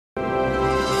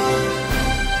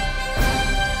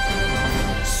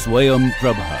Swayam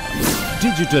Prabha.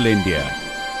 Digital India.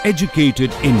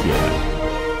 Educated India.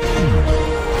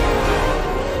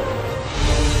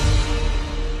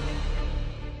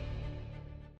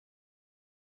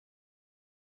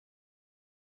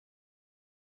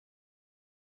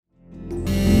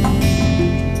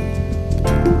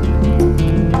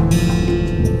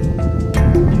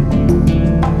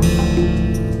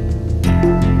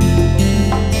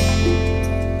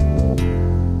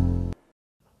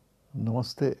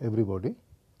 Namaste everybody.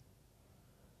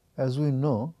 As we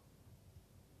know,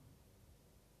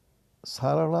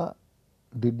 Sarala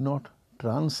did not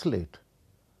translate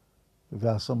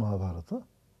Vyasa Mahabharata,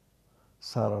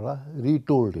 Sarala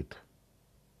retold it.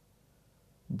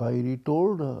 By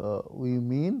retold, we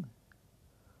mean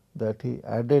that he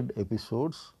added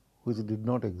episodes which did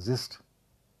not exist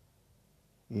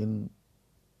in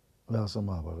Vyasa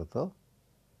Mahabharata.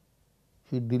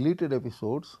 He deleted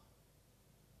episodes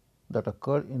that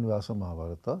occurred in Vyasa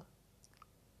Mahabharata.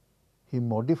 He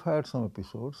modified some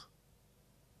episodes.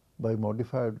 By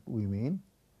modified, we mean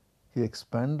he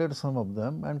expanded some of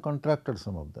them and contracted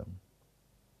some of them.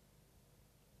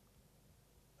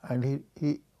 And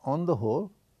he on the whole,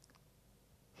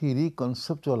 he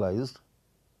reconceptualized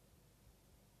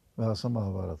Vyasa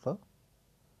Mahabharata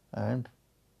and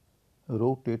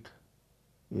wrote it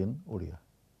in Odia.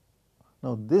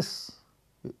 Now, this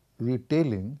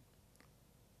retelling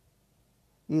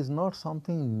is not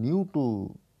something new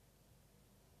to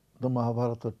the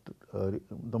Mahabharata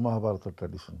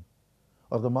tradition,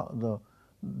 or the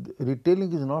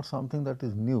retelling is not something that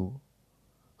is new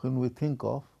when we think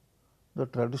of the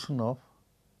tradition of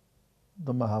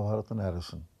the Mahabharata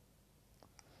narration.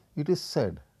 It is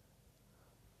said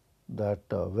that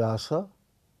Vyasa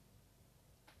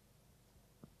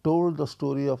told the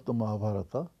story of the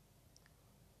Mahabharata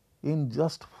in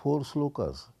just 4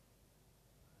 slokas.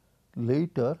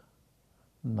 Later,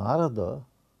 Narada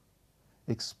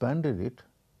expanded it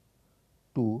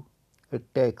to a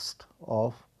text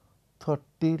of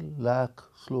 30 lakh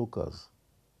slokas.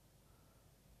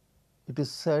 It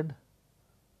is said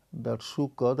that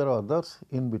Shuka, there are others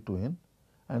in between,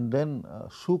 and then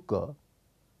Shuka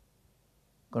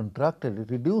contracted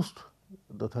it, reduced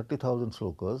the 30,000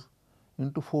 slokas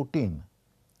into 14,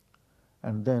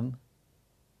 and then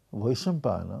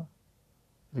Vaishampayana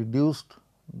reduced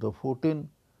the 14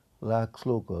 lakh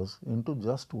slokas into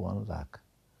just 1 lakh,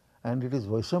 and it is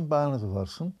Vaishampayana's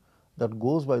version that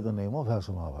goes by the name of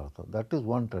Vyasa Mahabharata. That is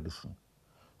one tradition.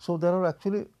 So, there are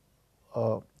actually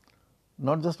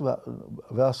not just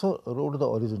Vyasa wrote the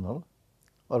original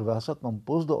or Vyasa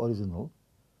composed the original,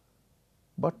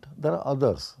 but there are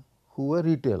others who were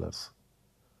retailers.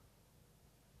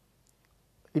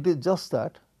 It is just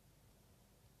that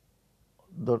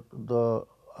the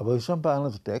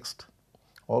Vaishampayana's text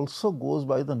also goes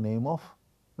by the name of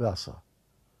Vyasa.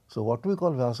 So, what we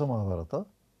call Vyasa Mahabharata,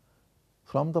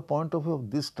 from the point of view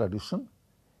of this tradition,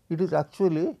 it is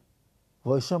actually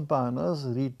Vaishampayana's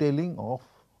retelling of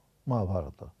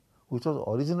Mahabharata, which was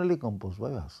originally composed by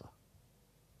Vyasa.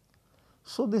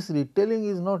 So, this retelling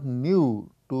is not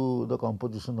new to the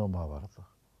composition of Mahabharata.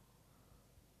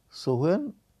 So,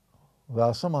 when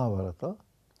Vyasa Mahabharata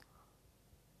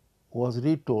was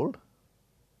retold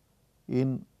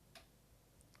in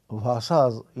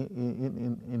Bhashas,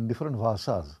 in different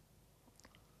Bhashas,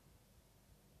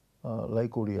 like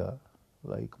Odia,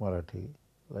 like Marathi,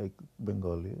 like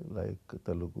Bengali, like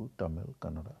Telugu, Tamil,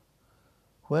 Kannada.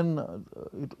 When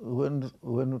it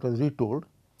was retold,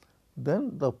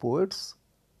 then the poets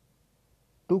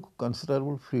took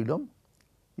considerable freedom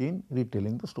in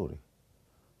retelling the story.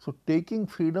 So, taking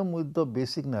freedom with the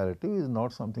basic narrative is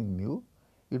not something new,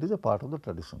 it is a part of the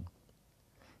tradition.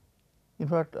 In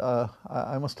fact,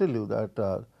 I must tell you that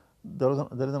there is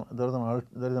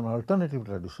an alternative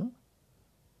tradition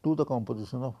to the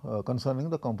composition of concerning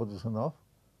the composition of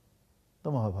the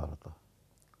Mahabharata,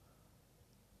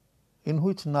 in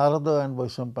which Narada and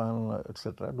Vaishampayana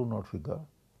etc. do not figure.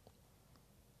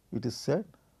 It is said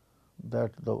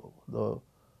that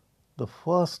the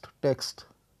first text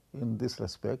in this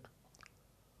respect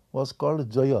was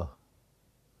called Jaya,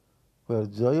 where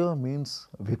Jaya means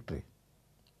victory,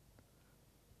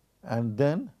 and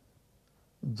then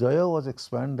Jaya was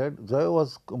expanded. Jaya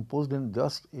was composed in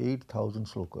just 8,000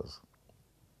 slokas.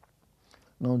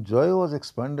 Now, Jaya was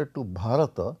expanded to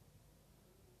Bharata,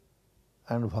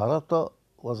 and Bharata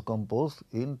was composed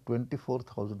in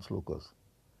 24,000 slokas.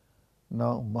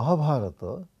 Now,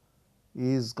 Mahabharata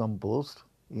is composed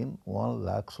in 1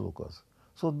 lakh slokas.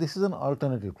 So, this is an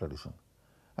alternative tradition,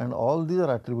 and all these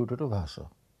are attributed to Vyasa.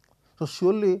 So,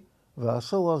 surely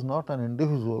Vyasa was not an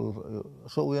individual.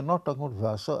 So we are not talking about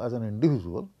Vyasa as an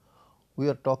individual. We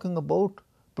are talking about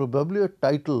probably a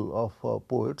title of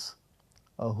poets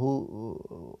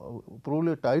who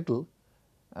probably a title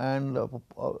and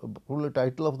probably a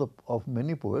title of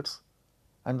many poets,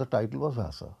 and the title was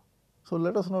Vyasa. So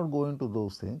let us not go into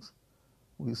those things.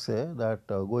 We say that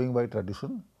going by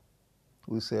tradition,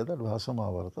 we say that Vyasa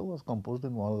Mahabharata was composed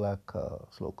in 1 lakh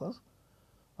slokas.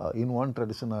 In one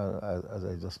tradition, as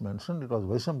I just mentioned, it was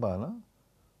Vaishampayana,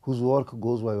 whose work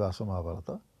goes by Vyasa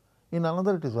Mahabharata. In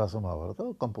another, it is Vyasa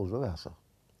Mahabharata, composed by Vyasa.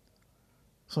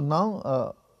 So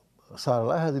now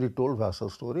Sarala has retold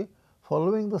Vyasa's story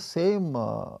following the same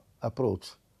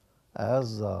approach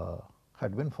as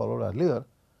had been followed earlier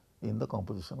in the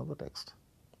composition of the text.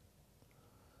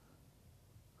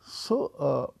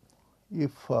 So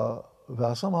if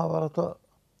Vyasa Mahabharata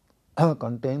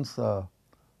contains 1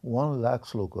 lakh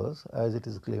slokas as it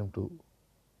is claimed to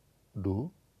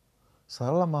do,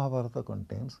 Sarala Mahabharata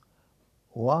contains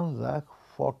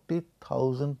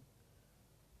 1,40,000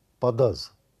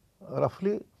 padas.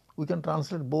 Roughly, we can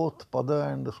translate both pada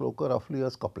and sloka roughly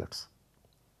as couplets.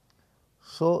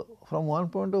 So, from one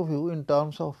point of view, in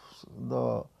terms of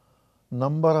the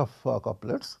number of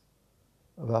couplets,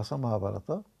 Vyasa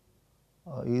Mahabharata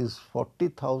is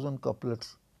 40,000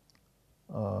 couplets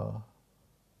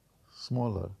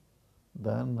smaller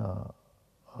than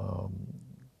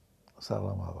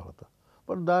Sarala Mahabharata.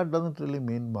 But that does not really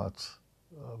mean much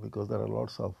because there are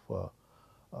lots of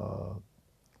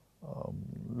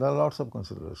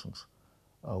considerations.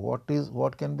 What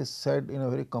can be said in a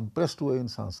very compressed way in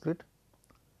Sanskrit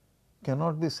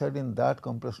cannot be said in that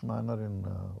compressed manner in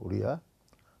Odia.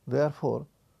 Therefore,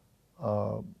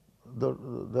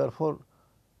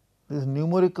 these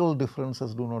numerical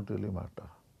differences do not really matter.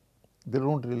 They do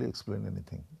not really explain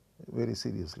anything very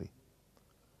seriously.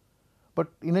 But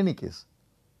in any case,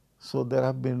 so there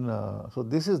have been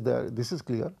this is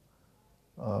clear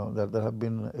that there have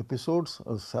been episodes.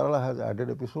 Sarala has added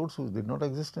episodes which did not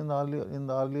exist in the earlier in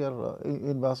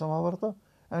Vyasa Mahabharata,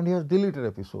 and he has deleted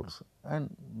episodes and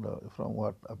from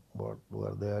what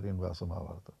were there in Vyasa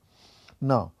Mahabharata.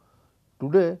 Now,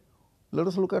 today let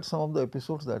us look at some of the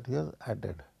episodes that he has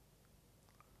added.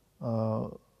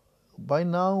 By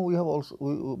now we have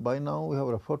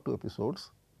referred to episodes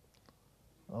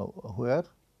where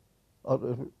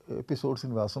or episodes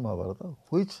in Vyasa Mahabharata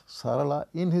which Sarala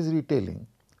in his retelling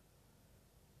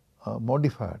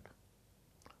modified,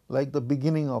 like the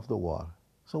beginning of the war.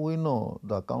 So we know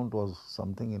the account was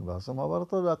something in Vyasa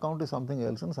Mahabharata, the account is something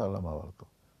else in Sarala Mahabharata.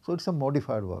 So it is a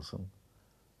modified version.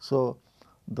 So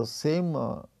the same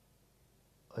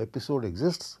episode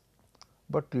exists,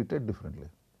 but treated differently.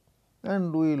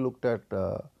 And we looked at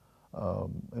the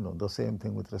same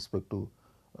thing with respect to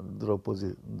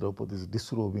Draupadi's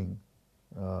disrobing,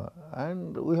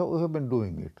 and we have been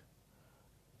doing it.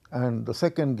 And the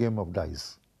second game of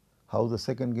dice, how the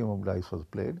second game of dice was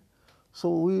played.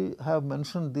 So we have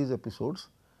mentioned these episodes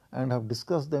and have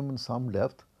discussed them in some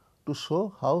depth to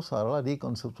show how Sarala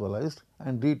reconceptualized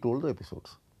and retold the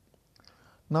episodes.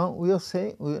 Now we are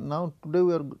saying today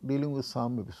we are dealing with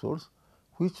some episodes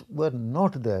which were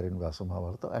not there in Vyasa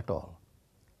Mahabharata at all.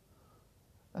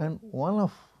 And one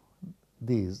of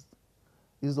these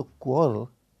is the quarrel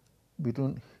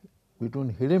between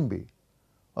Hidimbi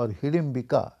or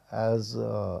Hidimbika as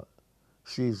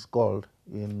she is called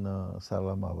in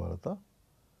Sarala Mahabharata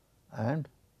and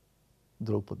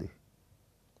Draupadi.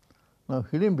 Now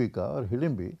Hidimbika or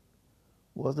Hidimbi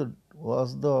was the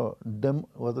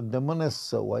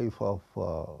demoness wife of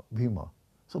Bhima.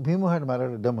 So Bhima had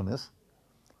married a demoness,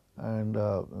 and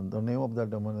the name of that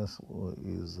demoness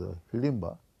is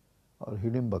Hidimba or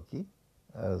Hidimbaki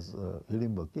as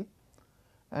Hidimbaki,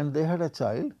 and they had a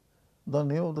child. The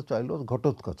name of the child was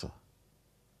Ghatotkacha.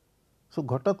 So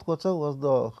Ghatotkacha was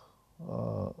the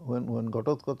when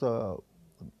Ghatotkacha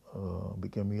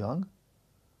became young,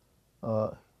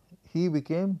 he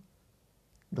became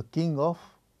the king of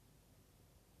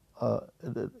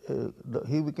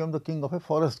a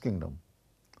forest kingdom,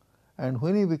 and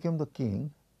when he became the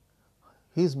king,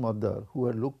 his mother, who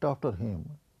had looked after him,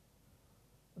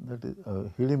 that is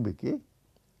Hidimbiki,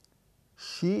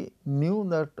 she knew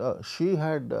that she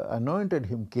had anointed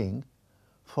him king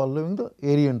following the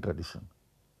Aryan tradition,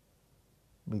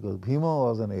 because Bhima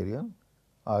was an Aryan,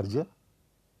 Arya,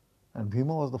 and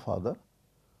Bhima was the father.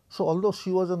 So although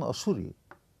she was an Asuri,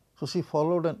 so she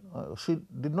followed and she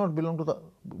did not belong to the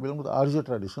Arya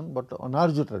tradition, but an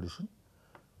Arya tradition.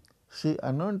 She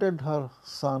anointed her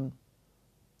son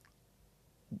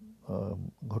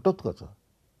Ghatotkacha,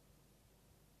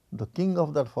 the king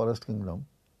of that forest kingdom,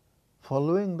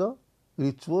 following the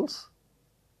rituals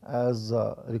as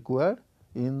required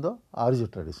in the Arya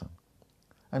tradition.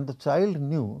 And the child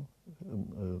knew,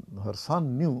 her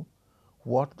son knew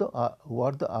what the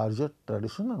Arya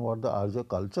tradition and what the Arya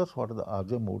cultures, what the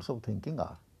Arya modes of thinking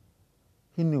are.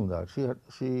 He knew that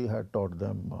she had taught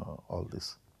them all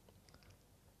this.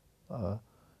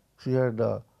 She had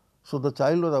so the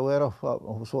child was aware of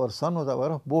so her son was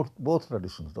aware of both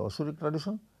traditions, the Asuric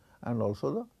tradition and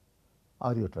also the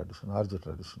Arya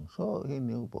tradition. So he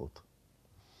knew both.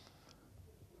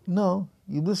 Now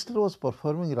Yudhishthira was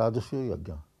performing Rajasuya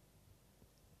Yajna.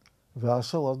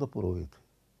 Vyasa was the Purohit.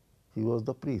 He was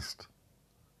the priest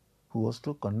who was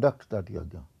to conduct that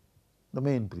yajna. The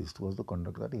main priest was to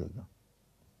conduct that yajna.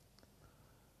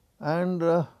 And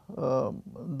the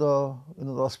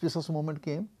auspicious moment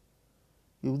came.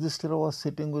 Yudhishthira was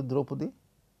sitting with Draupadi,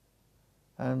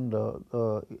 and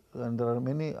there are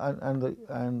many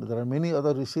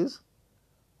other rishis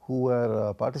who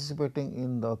were participating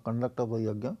in the conduct of the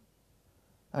yajna,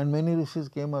 and many rishis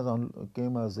came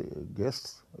as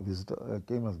guests.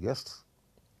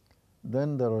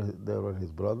 Then there were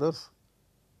his brothers,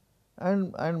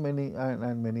 and many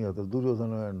others,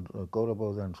 Duryodhana and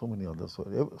Kauravas and so many others.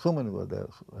 So many were there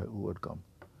who had come.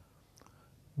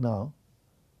 Now,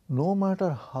 no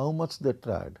matter how much they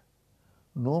tried,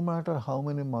 no matter how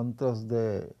many mantras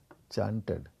they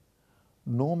chanted,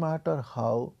 no matter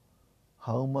how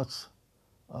much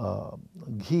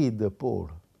ghee they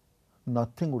poured,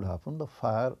 nothing would happen. The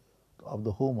fire of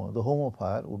the homa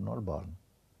fire would not burn.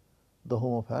 The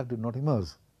homa fire did not emerge.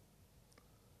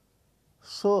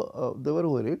 So they were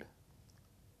worried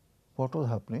what was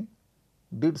happening.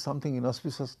 Did something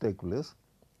inauspicious take place?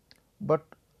 But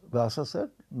Vyasa said,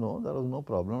 no, there was no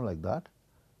problem like that.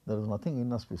 There is nothing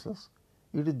inauspicious.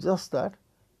 It is just that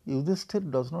Yudhishthira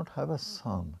does not have a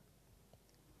son.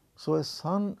 So a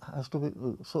son has to be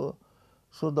so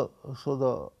the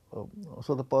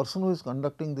person who is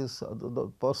conducting this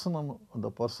the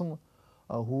person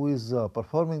who is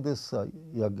performing this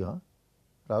yajna,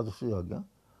 Rajasuya Yajna,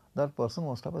 that person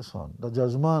must have a son. The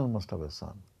Jajman must have a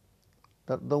son.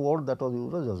 That the word that was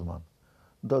used was Jajman.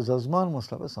 The Jajman must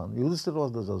have a son. Yudhishthira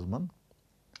was the Jajman,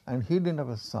 and he didn't have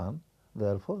a son.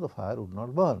 Therefore, the fire would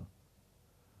not burn.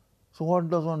 So what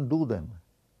does one do then?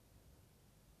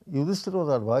 Yudhishthira was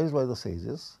advised by the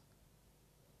sages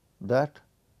that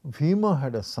Bhima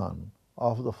had a son.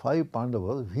 Of the 5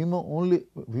 Pandavas, Bhima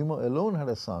alone had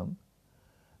a son,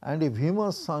 and if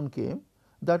Bhima's son came,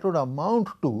 that would amount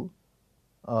to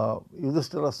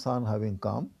Yudhishthira's son having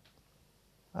come,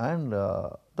 and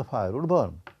the fire would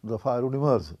burn, the fire would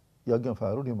emerge, yajna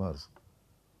fire would emerge.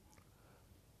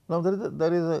 Now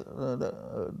there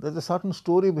is a certain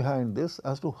story behind this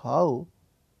as to how,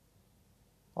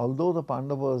 although the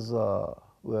Pandavas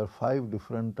were 5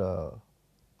 different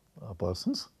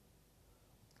persons,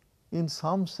 in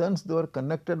some sense they were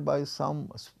connected by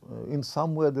in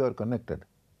some way they were connected,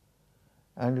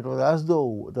 and it was as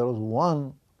though there was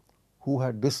one who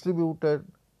had distributed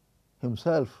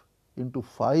himself into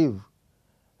 5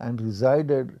 and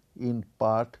resided in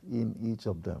part in each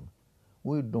of them.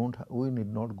 We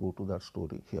need not go to that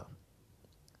story here.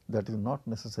 That is not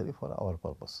necessary for our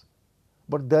purpose.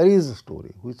 But there is a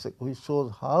story which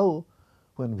shows how,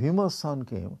 when Bhima's son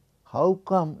came, how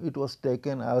come it was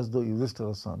taken as though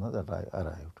Yudhishthira's son had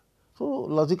arrived. So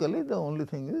logically, the only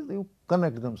thing is you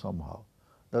connect them somehow.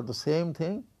 That the same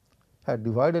thing had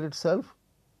divided itself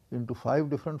into 5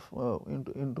 different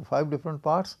into 5 different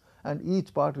parts, and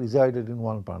each part resided in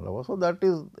one Pandava. So that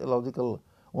is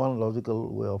one logical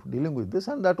way of dealing with this,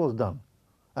 and that was done,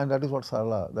 and that is what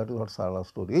Sarala's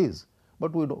story is.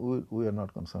 But we are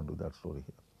not concerned with that story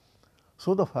here.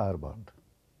 So the fire burned.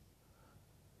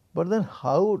 But then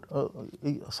how?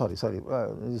 Sorry. So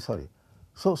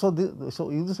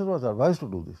Yudhishthira was advised to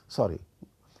do this.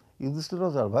 Yudhishthira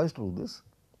was advised to do this,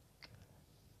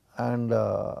 and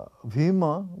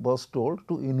Bhima was told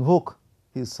to invoke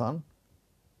his son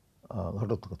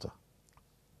Ghatotkacha,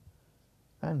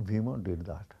 and Bhima did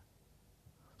that.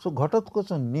 So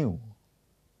Ghatotkacha knew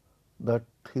that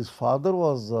his father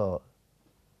was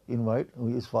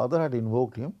his father had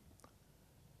invoked him,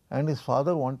 and his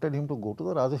father wanted him to go to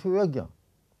the Rajasuya Yajna.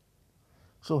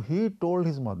 So he told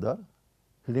his mother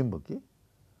Hidimbaki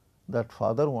that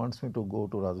father wants me to go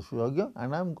to Rajasuya Yajna,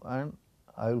 and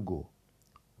I will go.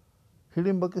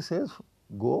 Hidimbaki says,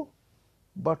 go,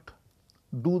 but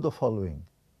do the following.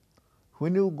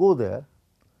 When you go there,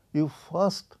 you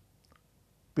first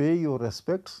pay your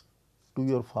respects to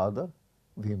your father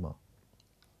Bhima.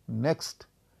 Next,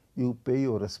 you pay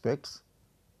your respects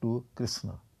to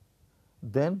Krishna.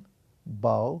 Then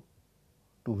bow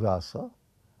to Vyasa,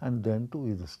 and then to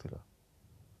Yudhishthira.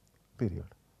 Period.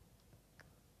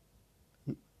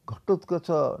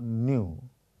 Ghatotkacha knew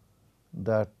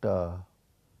that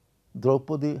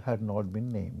Draupadi had not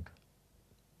been named.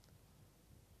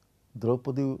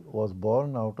 Draupadi was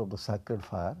born out of the sacred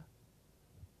fire,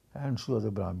 and she was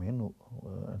a Brahmin.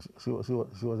 She was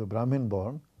a Brahmin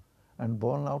born, and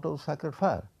born out of sacred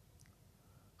fire.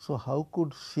 So how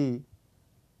could she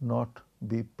not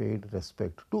be paid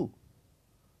respect to?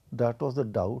 That was the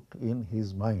doubt in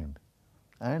his mind,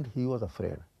 and he was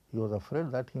afraid. He was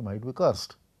afraid that he might be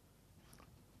cursed.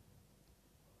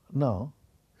 Now,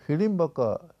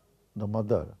 Hidimbaka, the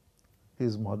mother,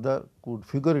 his mother could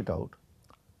figure it out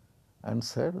and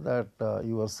said that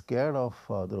you are scared of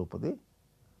Draupadi,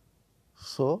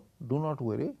 so do not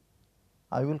worry,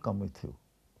 I will come with you.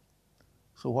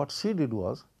 So what she did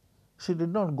was, she did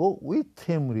not go with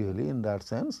him really in that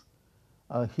sense.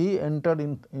 He entered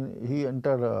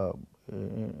the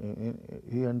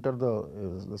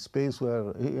space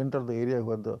where he entered the area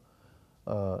where the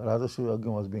Rajaswi Yajna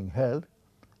was being held,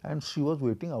 and she was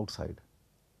waiting outside.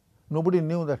 Nobody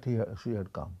knew that she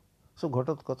had come. So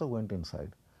Ghatotkacha went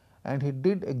inside, and he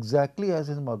did exactly as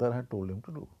his mother had told him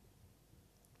to do.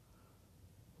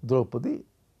 Draupadi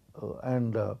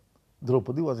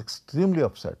Draupadi was extremely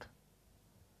upset.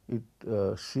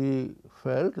 She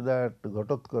felt that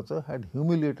Ghatotkacha had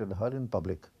humiliated her in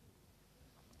public.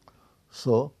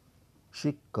 So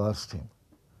she cursed him.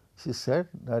 She said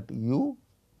that you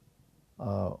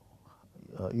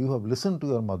have listened to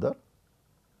your mother,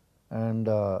 and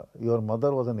your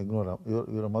mother was an ignoramus.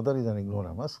 Your mother is an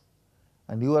ignoramus,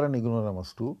 and you are an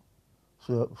ignoramus too.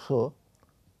 So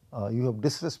you have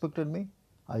disrespected me.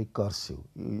 I curse you.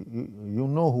 You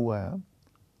know who I am.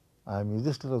 I am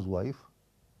Yudhishthira's wife.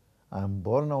 I am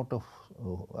born out of,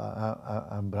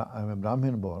 I am a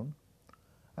Brahmin born,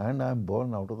 and I am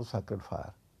born out of the sacred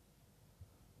fire,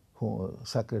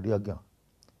 sacred yajna.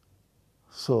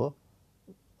 So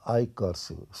I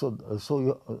curse you.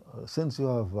 Since you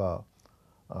have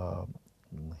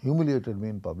humiliated me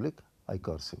in public, I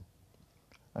curse you.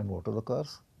 And what was the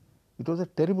curse? It was a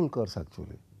terrible curse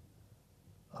actually.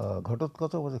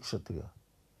 Ghatotkacha was a Kshatriya.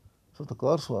 So the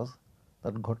curse was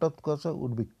that Ghatotkacha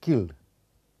would be killed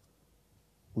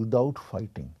without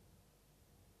fighting.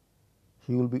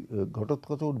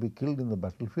 Ghatotkacha would be killed in the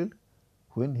battlefield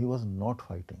when he was not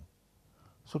fighting.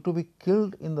 So to be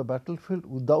killed in the battlefield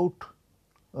without,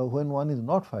 when one is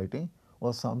not fighting,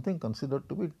 was something considered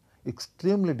to be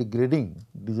extremely degrading,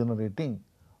 degenerating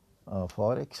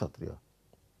for a Kshatriya.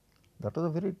 That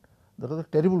was a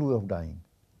terrible way of dying.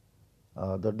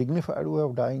 The dignified way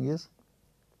of dying is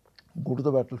go to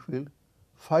the battlefield,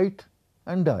 fight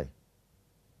and die.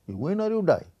 You win or you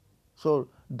die. So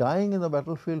dying in the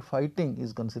battlefield, fighting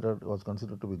was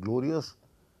considered to be glorious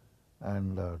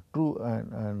and true,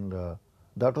 and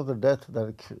that was the death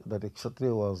that a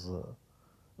Kshatriya was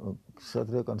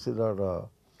considered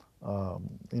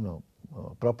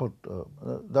proper.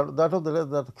 That was the death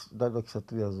that the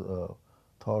Kshatriyas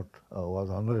thought was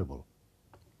honorable.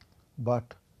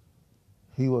 But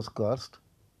he was cursed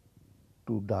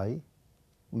to die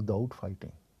without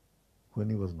fighting when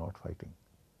he was not fighting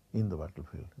in the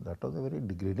battlefield. That was a very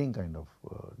degrading kind of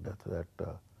death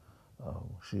that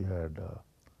she had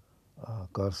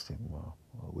cursed him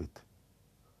with.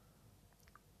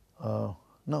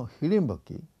 Now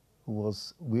Hidimbaki, who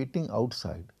was waiting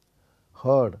outside,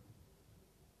 heard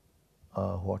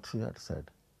what she had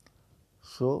said.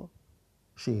 So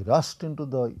she rushed into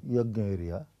the yajna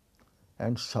area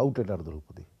and shouted at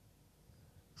Draupadi.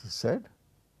 She said,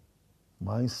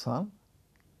 "My son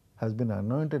has been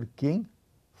anointed king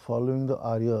following the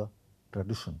Arya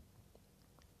tradition.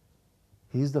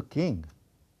 He is the king.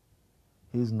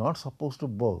 He is not supposed to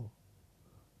bow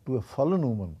to a fallen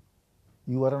woman.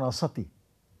 You are an asati.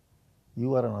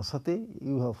 You are an asati,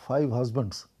 you have 5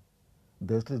 husbands.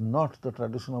 That is not the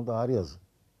tradition of the Aryas.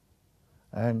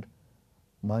 And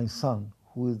my son,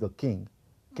 who is the king,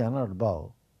 cannot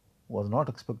bow, was not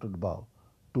expected to bow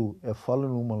to a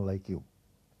fallen woman like you.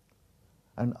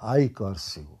 And I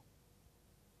curse you."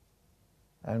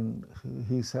 And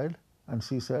he said, and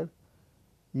she said,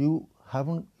 you have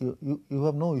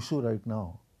no issue right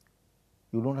now.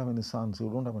 You don't have any sons, you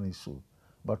don't have an issue.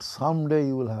 But someday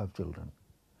you will have children,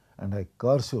 and I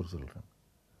curse your children.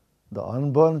 The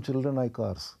unborn children I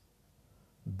curse.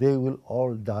 They will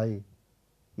all die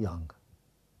young.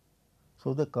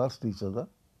 So they cursed each other.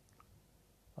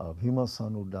 Bhima's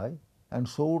son would die, and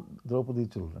so would Draupadi's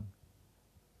children.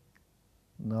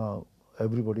 Now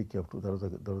everybody kept. There was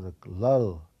a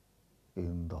lull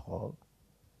in the hall.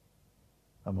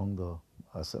 Among the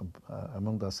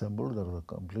assembled, there was a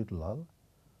complete lull.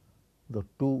 The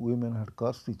 2 women had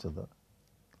cursed each other.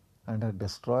 and had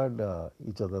destroyed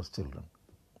each other's children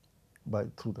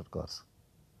through that curse.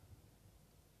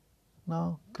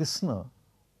 Now Krishna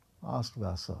asked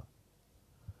Vyasa,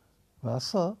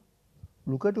 Vyasa,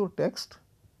 look at your text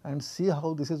and see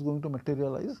how this is going to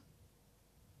materialize.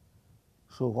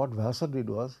 So what Vyasa did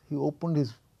was, he opened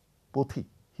his pothi,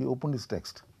 he opened his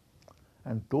text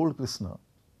and told Krishna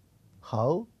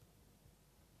how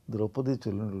Draupadi's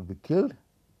children will be killed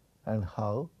and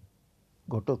how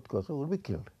Ghatotkacha will be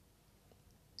killed.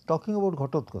 Talking about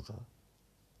Ghatotkacha,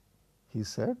 he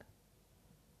said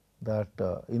that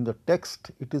in the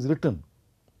text it is written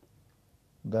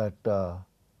that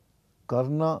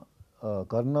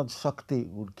Karna's Shakti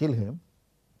would kill him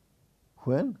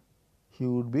when he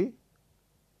would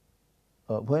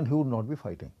not be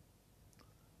fighting.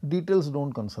 Details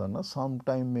don't concern us.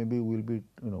 Sometime maybe we'll be,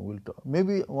 we'll talk.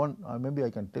 Maybe I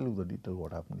can tell you the detail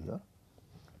what happened here.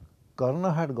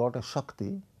 Karna had got a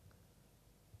Shakti,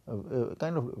 a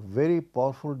kind of very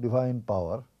powerful divine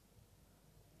power,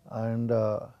 and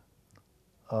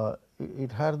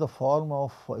it had the form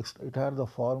of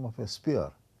a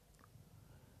spear,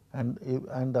 and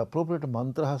the appropriate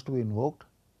mantra has to be invoked,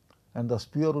 and the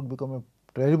spear would become a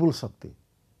terrible Shakti,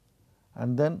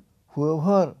 and then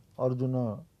whoever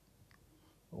Arjuna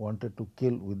wanted to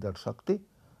kill with that Shakti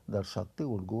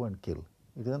would go and kill.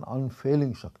 It is an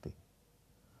unfailing Shakti.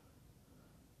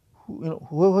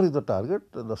 Whoever is the target,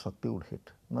 the Shakti would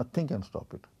hit. Nothing can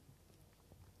stop it.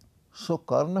 So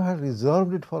Karna had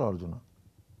reserved it for Arjuna.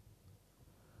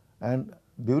 And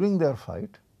during their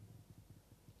fight,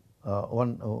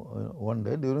 one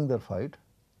day during their fight,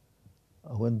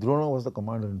 when Drona was the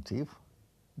commander-in-chief,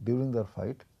 during their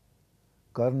fight,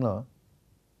 Karna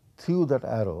threw that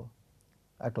arrow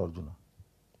at Arjuna.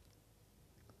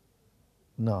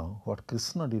 Now, what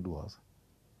Krishna did was,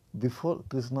 before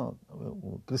Krishna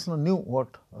knew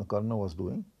what Karna was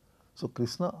doing, so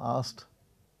Krishna asked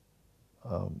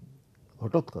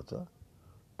Ghatotkacha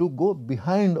to go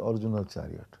behind Arjuna's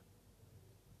chariot.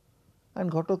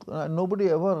 And nobody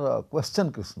ever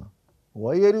questioned Krishna.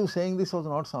 Why are you saying this? Was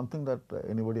not something that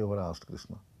anybody ever asked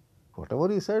Krishna. Whatever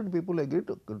he said, people agreed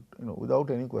to, without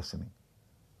any questioning.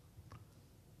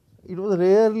 It was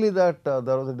rarely that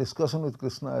there was a discussion with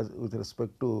Krishna with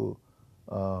respect to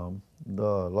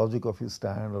the logic of his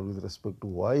stand or with respect to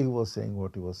why he was saying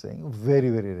what he was saying, very,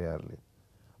 very rarely.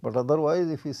 But otherwise,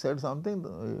 if he said something,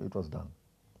 it was done.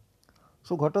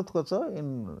 So Ghatotkacha,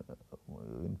 in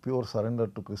pure surrender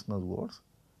to Krishna's words,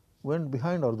 went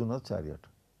behind Arjuna's chariot.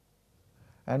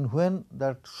 And when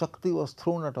that Shakti was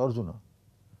thrown at Arjuna,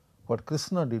 what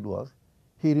Krishna did was,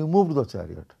 he removed the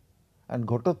chariot, and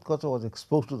Ghatotkacha was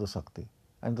exposed to the Shakti,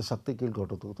 and the Shakti killed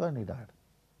Ghatotkacha and he died.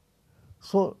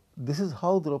 So this is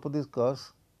how Draupadi's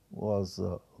curse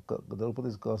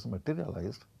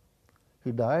materialized.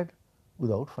 He died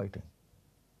without fighting.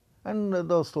 And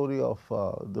the story of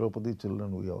Draupadi's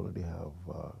children we already have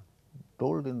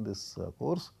told in this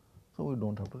course, so we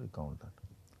don't have to recount that.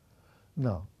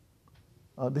 Now,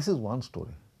 this is one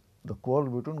story, the quarrel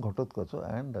between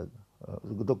Ghatotkacha and the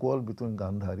quarrel between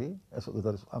Gandhari,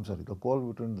 the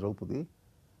quarrel between Draupadi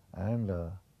and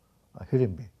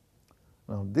Hidimbi.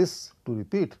 Now, this, to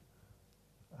repeat,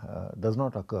 does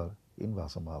not occur in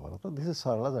Vyasa Mahabharata. This is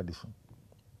Sarala's addition.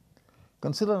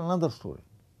 Consider another story.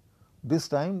 This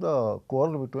time the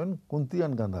quarrel between Kunti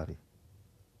and Gandhari.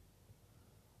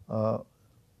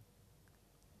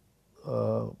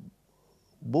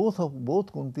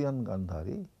 Both Kunti and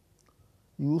Gandhari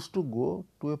used to go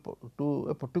to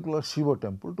a particular Shiva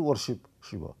temple to worship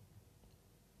Shiva.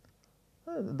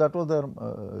 That was their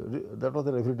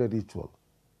everyday ritual.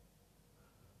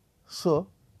 So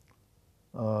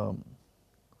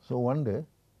one day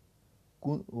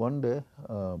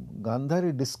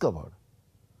Gandhari discovered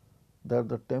that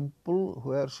the temple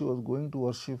where she was going to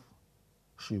worship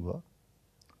Shiva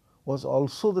was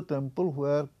also the temple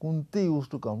where Kunti used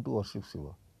to come to worship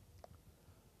Shiva.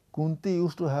 Kunti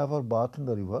used to have her bath in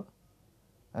the river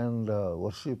and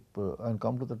worship and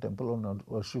come to the temple and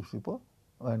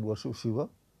worship Shiva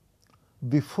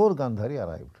before Gandhari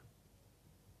arrived.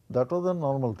 That was a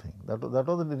normal thing. That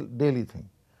was a daily thing.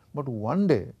 But one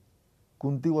day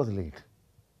Kunti was late.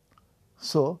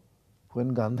 So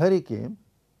when Gandhari came,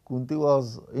 Kunti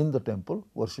was in the temple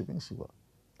worshipping Shiva.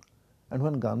 And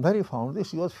when Gandhari found this,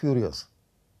 she was furious.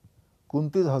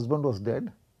 Kunti's husband was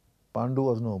dead, Pandu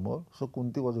was no more, so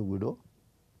Kunti was a widow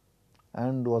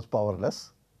and was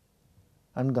powerless.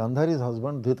 And Gandhari's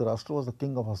husband Dhritarashtra was the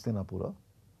king of Hastinapura,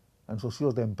 and so she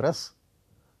was the empress.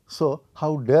 So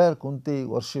how dare Kunti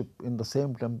worship in the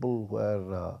same temple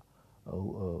where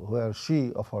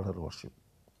she offered her worship.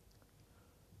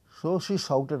 So she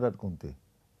shouted at Kunti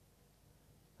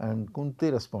And Kunti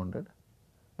responded,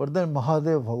 but then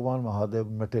Mahadev, Bhagavan Mahadev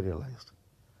materialized.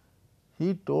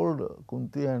 He told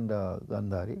Kunti and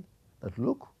Gandhari that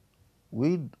look,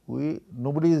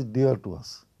 nobody is dear to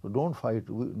us, so don't fight,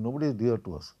 nobody is dear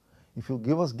to us. If you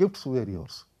give us gifts, we are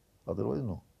yours, otherwise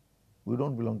no. We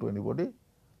don't belong to anybody,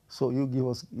 so you give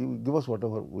us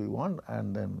whatever we want,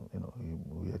 and then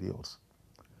we are yours.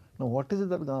 Now what is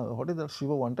that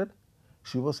Shiva wanted?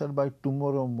 Shiva said, by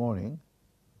tomorrow morning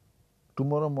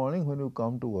when you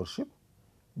come to worship,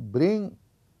 bring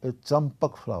a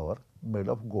champak flower made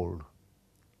of gold.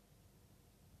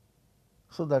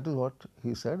 So that is what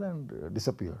he said and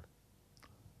disappeared.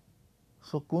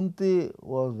 So Kunti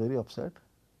was very upset,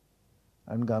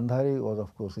 and Gandhari was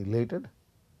of course elated,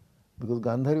 because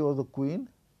Gandhari was the queen,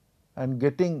 and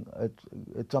getting a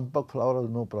champak flower was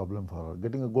no problem for her.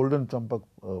 Getting a golden champak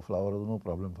flower was no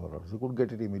problem for her. She could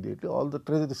get it immediately. All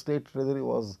the state treasury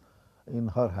was in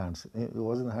her hands. It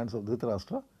was in the hands of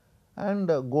Dhritarashtra, and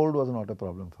gold was not a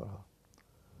problem for her.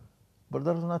 But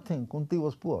there was nothing. Kunti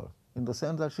was poor in the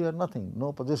sense that she had nothing,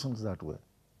 no possessions that way.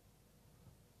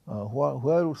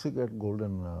 Where would she get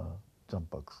golden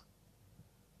champaks?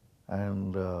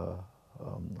 And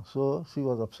so she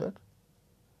was upset,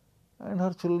 and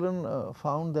her children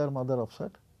found their mother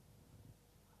upset.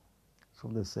 So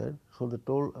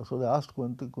they asked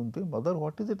Kunti, mother,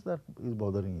 what is it that is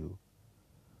bothering you?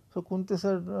 So Kunti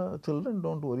said, children,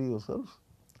 don't worry yourselves.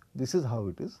 This is how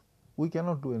it is. We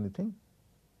cannot do anything.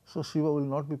 So Shiva will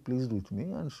not be pleased with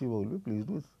me, and Shiva will be pleased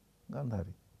with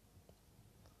Gandhari.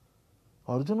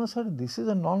 Arjuna said, this is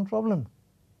a non-problem.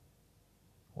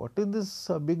 What is this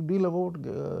big deal about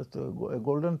a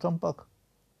golden champak?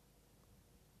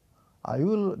 I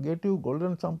will get you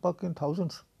golden champak in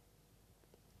thousands.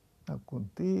 Now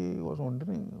Kunti was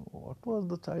wondering what was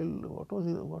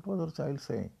her child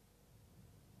saying.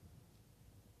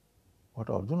 What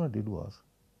Arjuna did was,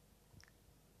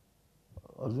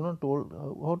 Arjuna told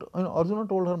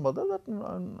her mother that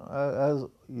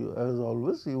as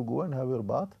always, you go and have your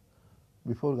bath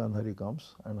before Gandhari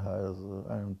comes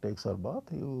and takes her bath.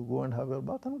 You go and have your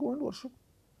bath and go and worship,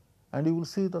 and you will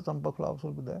see the champak flowers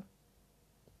will be there.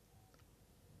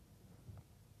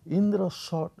 Indra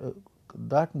shot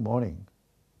that morning.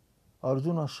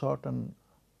 Arjuna shot an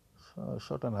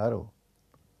arrow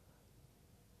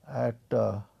at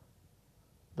the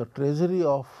treasury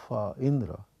of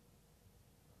Indra,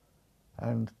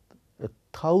 and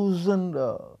 1,000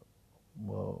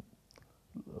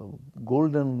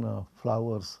 golden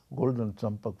flowers, golden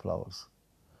champak flowers,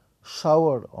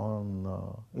 showered on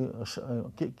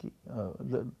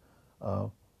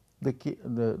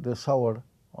they showered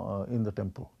in the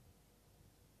temple.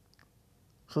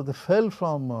 So they fell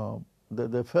from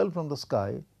the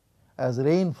sky as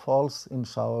rain falls in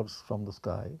showers from the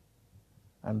sky,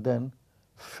 and then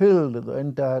filled the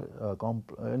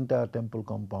entire temple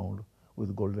compound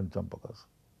with golden champakas.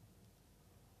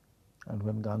 And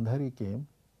when Gandhari came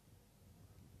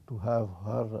to have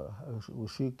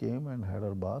she came and had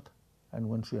her bath, and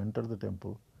when she entered the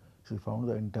temple, she found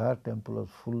the entire temple was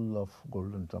full of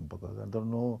golden champakas, and there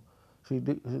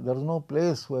was no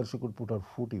place where she could put her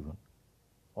foot even.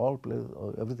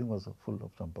 Everything was full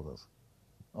of champakas.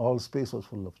 All space was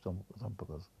full of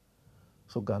champakas.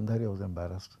 So Gandhari was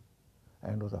embarrassed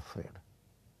and was afraid.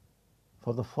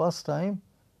 For the first time,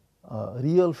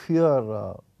 real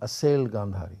fear assailed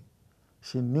Gandhari.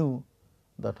 She knew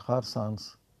that her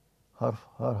sons, her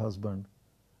husband,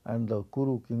 and the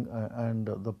Kuru king and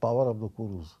the power of the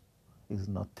Kurus is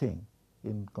nothing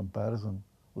in comparison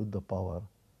with the power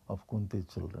of Kunti's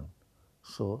children.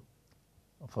 So,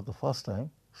 for the first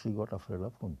time, she got afraid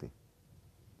of Kunti.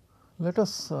 Let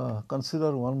us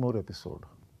consider one more episode.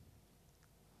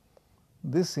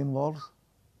 This involves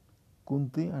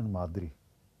Kunti and Madri.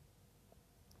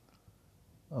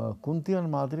 Kunti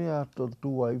and Madri are the two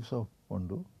wives of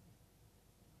Pandu.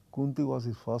 Kunti was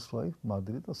his first wife,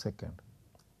 Madri the second.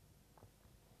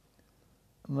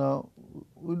 Now,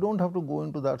 we don't have to go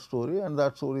into that story, and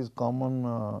that story is common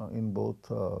in both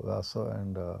Vyasa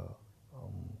and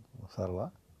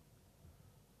Sarla.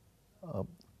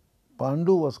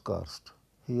 Pandu was cursed.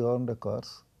 He earned a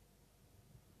curse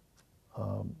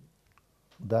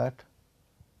that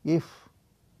if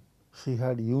she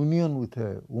had union with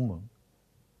a woman,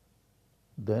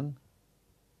 then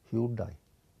he would die.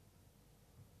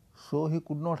 So he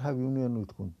could not have union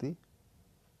with Kunti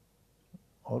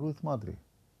or with Madri.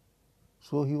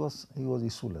 So he was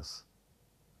issueless.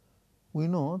 We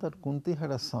know that Kunti had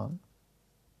a son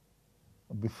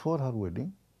before her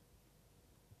wedding,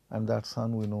 and that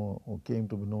son we know came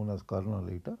to be known as Karna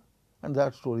later, and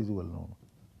that story is well known.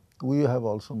 We have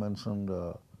also mentioned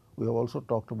we have also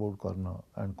talked about Karna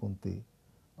and Kunti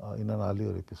in an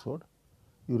earlier episode.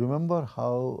 You remember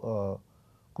how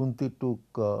Kunti took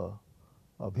Kunti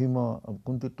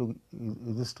took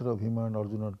Yudhishthira, Bhima and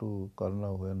Arjuna to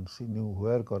Karna when she knew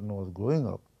where Karna was growing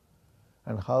up,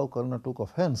 and how Karna took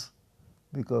offense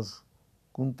because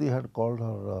Kunti had called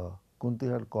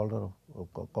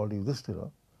Yudhishthira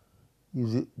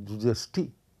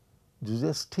Jujesti.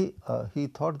 Jujesti, he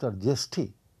thought that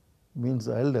Jesti means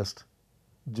the eldest,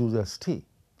 Jujesti,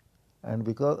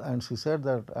 and she said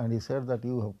that, and he said that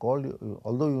you have called,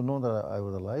 although you know that I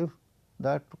was alive,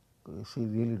 that she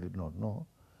really did not know.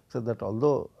 Said that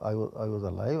although I was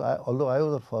alive, although I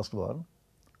was the firstborn,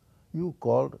 you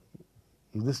called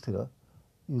Yudhishthira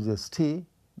Jujesti,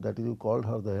 that is, you called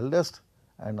her the eldest,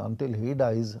 and until he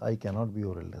dies, I cannot be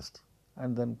your eldest.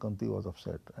 And then Kunti was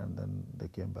upset, and then they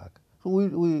came back. So we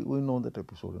know that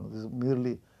episode. This is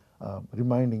merely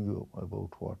reminding you about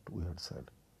what we had said.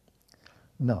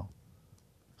 Now,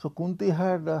 so Kunti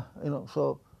had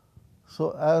so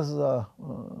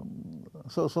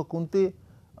Kunti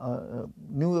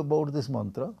knew about this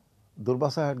mantra.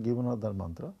 Durvasa had given her that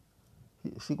mantra.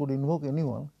 She could invoke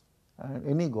anyone and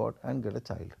any god and get a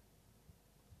child.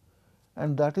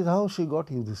 And that is how she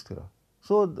got Yudhishthira.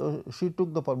 So she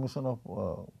took the permission of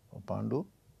Pandu,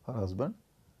 her husband,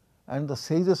 and the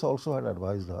sages also had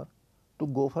advised her to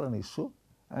go for an issue,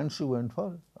 and she went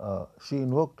for, she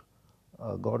invoked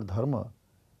god Dharma,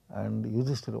 and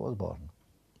Yudhishthira was born.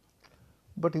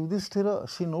 But Yudhishthira,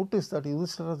 she noticed that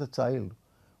Yudhishthira as a child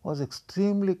was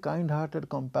extremely kind-hearted,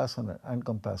 compassionate,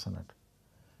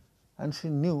 and she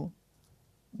knew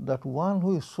that one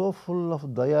who is so full of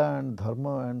daya and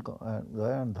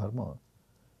dharma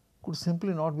could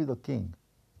simply not be the king.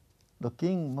 The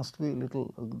king must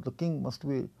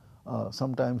be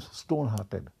sometimes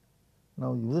stone-hearted.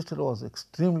 Now Yudhishthira was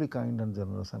extremely kind and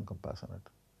generous and compassionate.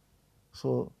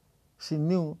 So she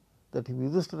knew that if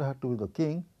Yudhishthira had to be the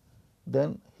king,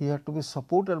 then he had to be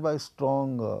supported by a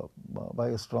strong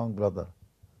brother.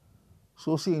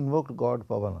 So she invoked god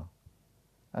Pavana,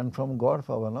 and from god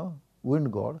Pavana,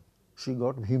 wind god, she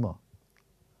got Bhima.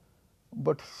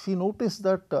 But she noticed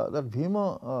that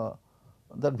Bhima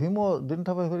didn't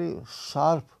have a very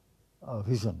sharp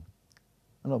vision.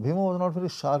 Bhima was not very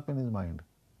sharp in his mind.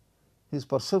 His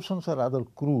perceptions were rather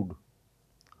crude.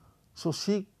 So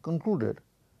she concluded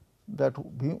that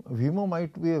Bhima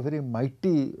might be a very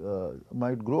mighty,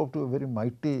 might grow up to a very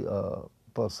mighty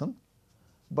person,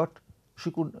 but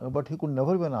he could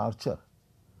never be an archer.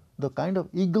 The kind of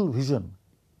eagle vision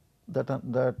that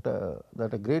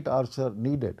a great archer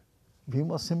needed,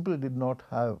 Bhima simply did not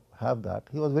have that.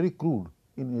 He was very crude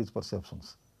in his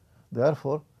perceptions.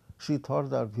 Therefore, she thought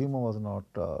that Bhima was not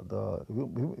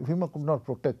Bhima could not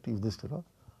protect Yudhishthira.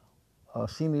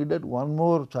 She needed one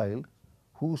more child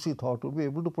who she thought would be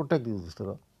able to protect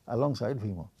Yudhishthira alongside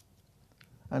Bhima.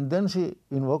 And then she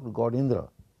invoked god Indra,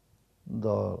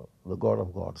 the god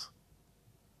of gods.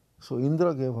 So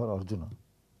Indra gave her Arjuna,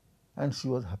 and she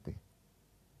was happy.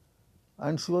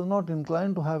 And she was not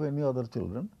inclined to have any other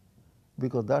children,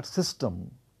 because that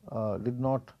system would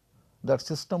not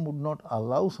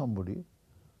allow somebody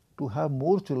to have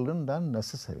more children than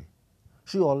necessary.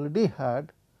 She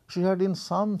had in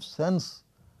some sense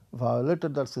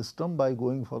violated that system by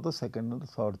going for the second and the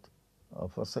third,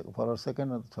 for her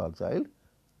second and third child.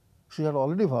 She had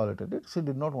already violated it. She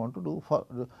did not want to do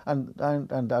and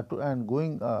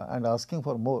asking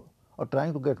for more or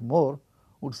trying to get more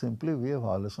would simply be a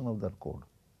violation of that code.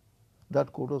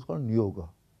 That code was called Niyoga.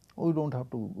 We don't have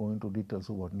to go into details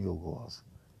of what Niyoga was,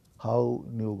 how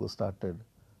Niyoga started,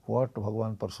 what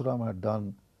Bhagavan Parshurama had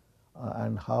done,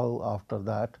 and how after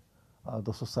that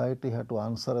the society had to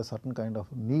answer a certain kind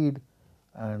of need,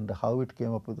 and how it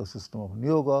came up with the system of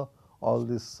Niyoga. All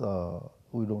this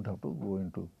we don't have to go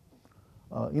into.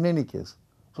 In any case,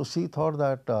 so she thought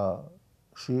that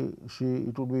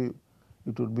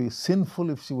it would be sinful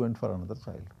if she went for another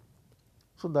child.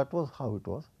 So that was how it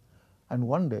was. And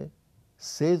one day,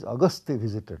 sage Agastya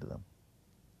visited them,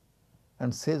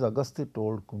 and sage Agastya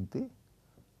told Kunti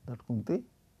that, Kunti,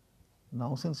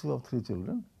 now since you have 3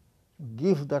 children,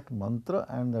 give that mantra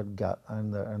and the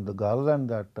garland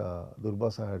that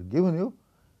Durvasa had given you,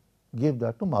 give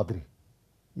that to Madri.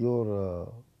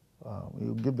 You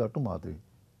give that to Madri.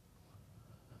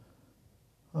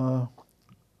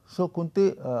 So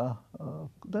Kunti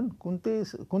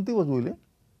was willing.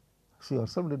 She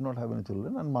herself did not have any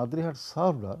children, and Madri had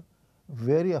served her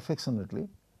very affectionately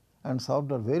and served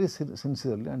her very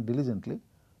sincerely and diligently.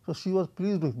 So she was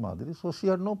pleased with Madri. So she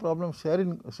had no problem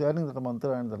sharing that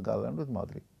mantra and that garland with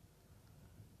Madri.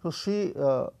 So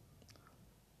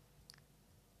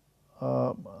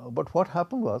but what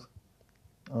happened was,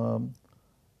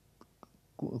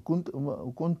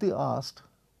 Kunti asked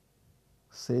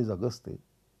sage Agastya.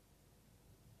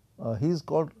 He is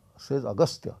called sage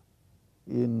Agastya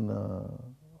in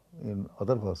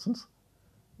other versions,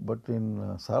 but in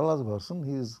Sarala's version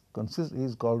he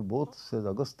is called both sage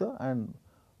Agastya and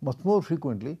much more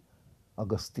frequently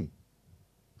Agasti.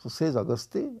 So sage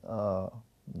Agasti,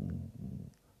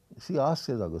 she asked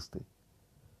sage Agasti,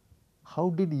 how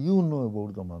did you know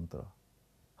about the mantra?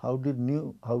 How did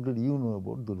you know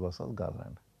about Durvasa's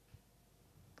garland?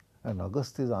 And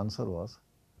Agastya's answer was,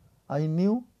 I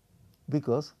knew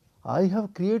because I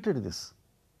have created this.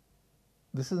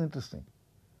 This is interesting.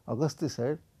 Agastya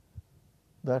said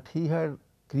that he had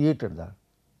created that.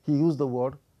 He used the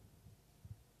word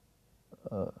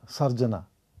sarjana.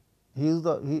 He used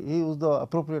the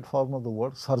appropriate form of the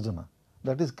word sarjana,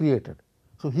 that is created.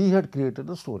 So he had created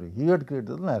the story, he had created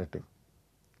the narrative.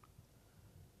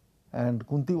 And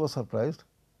Kunti was surprised,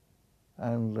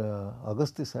 and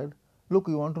Agastya said, look,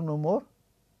 you want to know more?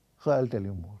 So I will tell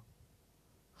you more.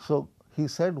 So he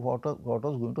said what was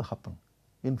going to happen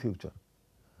in future.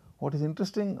 What is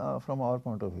interesting from our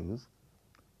point of view is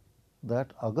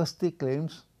that Agastya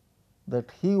claims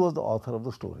that he was the author of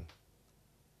the story.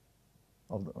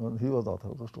 He was the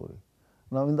author of the story.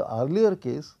 Now, in the earlier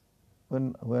case,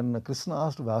 when Krishna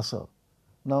asked Vyasa,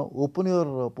 now open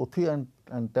your pothi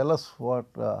and tell us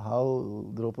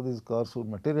how Draupadi's curse would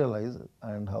materialize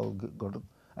and how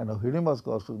Hidimba's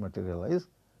curse would materialize,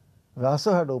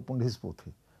 Vyasa had opened his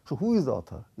pothi. So who is the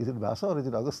author? Is it Vyasa or is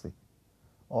it Agastya?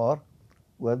 Or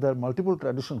were there multiple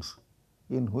traditions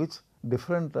in which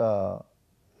different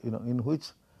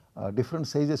different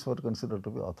sages were considered to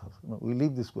be authors? We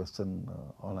leave this question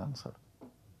unanswered.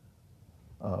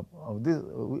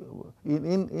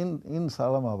 In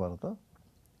Sarala Mahabharata,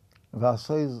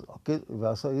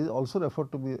 Vyasa is also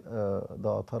referred to be the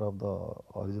author of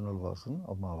the original version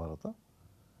of Mahabharata,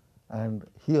 and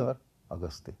here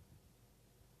Agastya.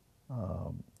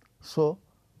 So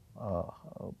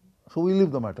we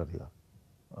leave the matter here.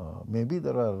 Maybe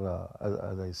there are,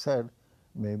 as I said,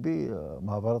 maybe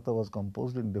Mahabharata was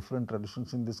composed in different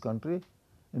traditions in this country,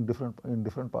 in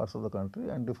different parts of the country,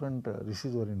 and different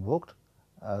rishis were invoked,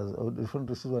 as different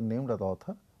rishis were named as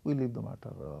author. We leave the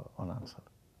matter unanswered.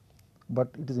 But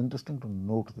it is interesting to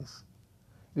note this.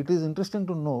 It is interesting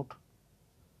to note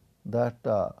that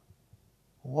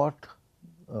what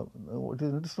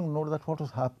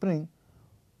was happening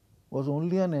was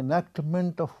only an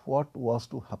enactment of what was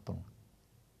to happen.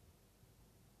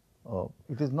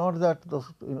 It is not that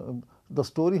the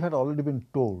story had already been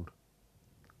told,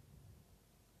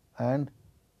 and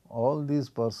all these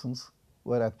persons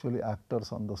were actually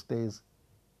actors on the stage,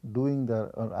 doing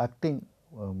their acting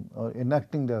or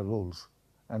enacting their roles,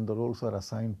 and the roles were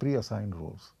pre-assigned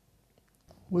roles.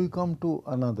 We come to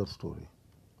another story,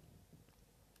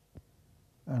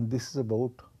 and this is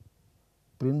about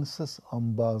Princess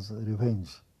Amba's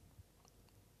revenge.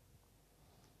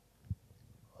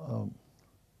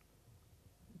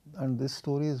 And this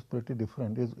story is pretty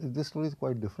different. This story is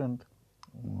quite different.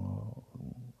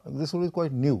 This story is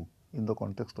quite new in the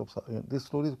context of this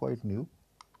story is quite new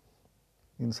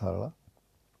in Sarala.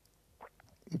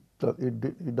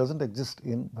 It doesn't exist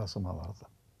in Vyasa Mahabharata.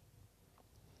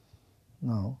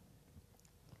 Now,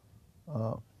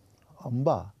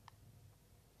 Amba,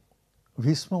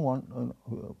 Bhishma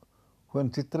when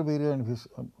Chitravirya and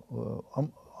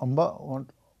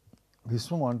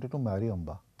Bhishma wanted to marry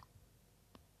Amba.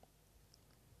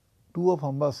 Two of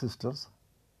Amba's sisters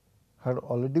had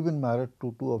already been married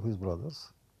to two of his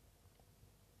brothers,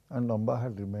 and Amba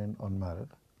had remained unmarried.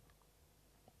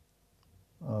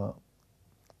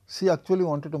 She actually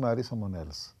wanted to marry someone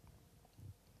else.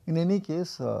 In any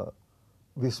case,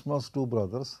 Bhishma's two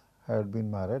brothers had been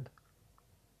married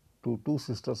to two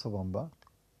sisters of Amba,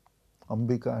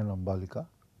 Ambika and Ambalika,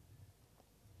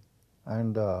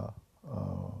 and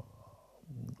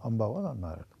Amba was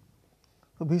unmarried.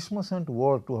 So Bhishma sent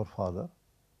word to her father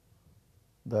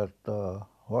that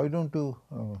why don't you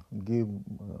give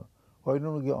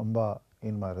Amba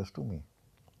in marriage to me?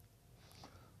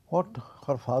 What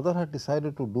her father had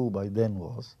decided to do by then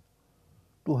was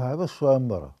to have a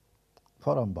Swayamvara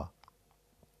for Amba.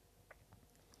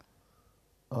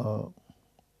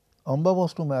 Amba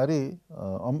was to marry,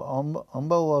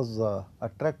 Amba was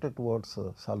attracted towards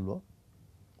Salva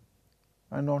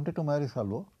and wanted to marry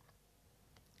Salva,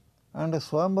 and a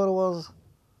Swayamvara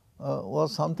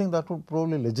was something that would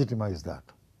probably legitimize that.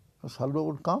 So Salva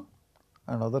would come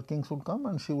and other kings would come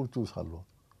and she would choose Salva.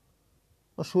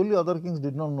 So surely other kings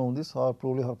did not know this, or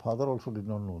probably her father also did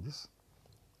not know this.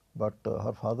 but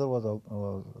her father was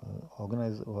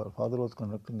organized. Her father was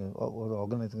was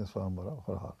organizing a Swayamvara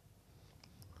for her.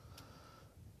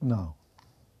 Now,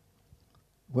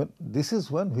 this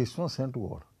is when Vishnu sent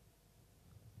word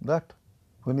that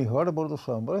when he heard about the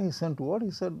Swayamvara, he sent word.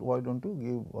 He said, "Why don't you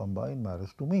give Amba in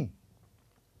marriage to me?"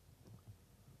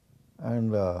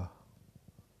 And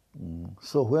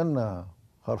so when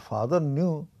her father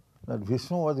knew that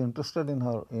Vishnu was interested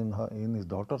in his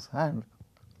daughter's hand,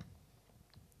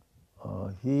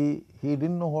 he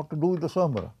didn't know what to do with the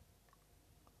Swayamvara.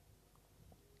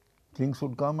 Kings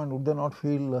would come and would they not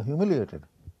feel humiliated?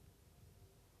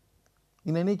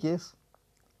 In any case,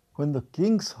 when the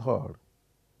kings heard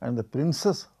and the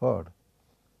princess heard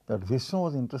that Vishnu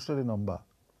was interested in Amba,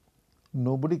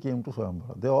 nobody came to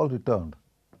Swayamvara. They all returned.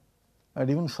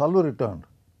 And even Salu returned.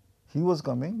 He was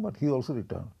coming, but he also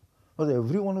returned. Because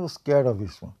everyone was scared of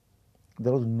Vishnu.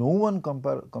 There was no one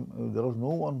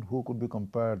who could be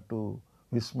compared to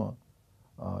Vishnu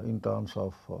in terms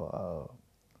of.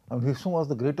 And Vishnu was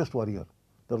the greatest warrior.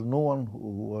 There was no one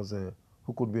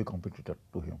who could be a competitor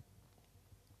to him.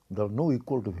 There was no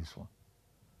equal to Vishnu.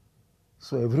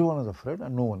 So everyone was afraid,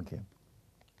 and no one came.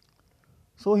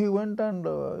 So he went and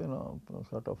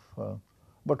sort of.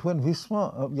 But when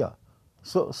Vishnu,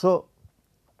 so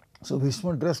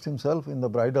Vishnu dressed himself in the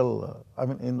bridal.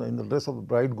 In the dress of the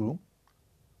bridegroom.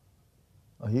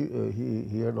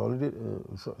 He had already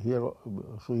he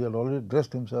had already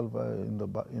dressed himself in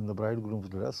the bridegroom's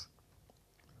dress,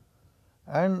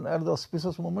 and at the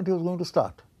auspicious moment he was going to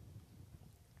start.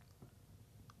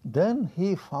 Then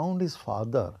he found his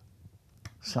father,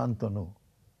 Shantanu.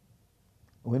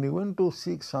 When he went to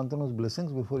seek Shantanu's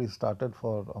blessings before he started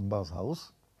for Amba's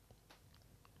house,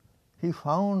 he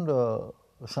found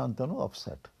Shantanu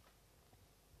upset.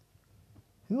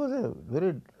 He was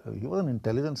an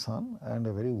intelligent son and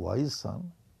a very wise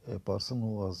son, a person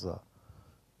who was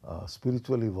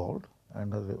spiritually evolved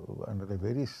and had a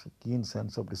very keen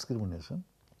sense of discrimination,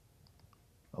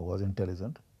 was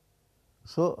intelligent.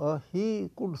 So he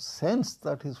could sense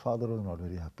that his father was not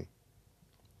very happy.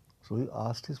 So he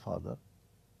asked his father,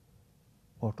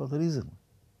 what was the reason?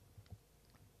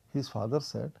 His father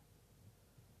said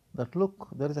that, look,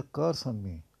 there is a curse on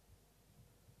me,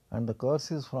 and the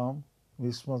curse is from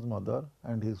Vishnu's mother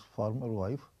and his former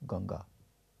wife Ganga,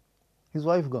 his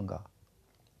wife Ganga.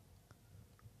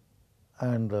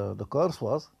 And the curse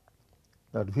was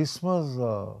that Vishnu's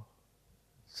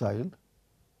child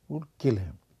would kill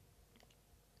him.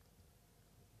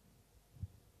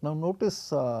 Now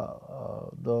notice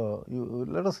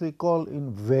let us recall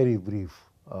in very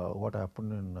brief what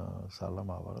happened in Shala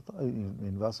Mahabharata,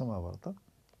 in Vyasa Mahabharata.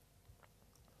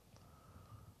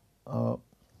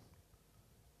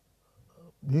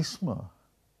 Bhishma,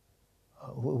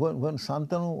 when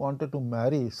Shantanu wanted to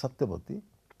marry Satyavati,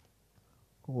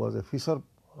 who was a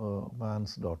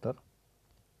fisherman's daughter,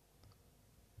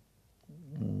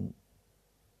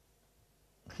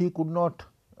 he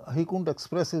couldn't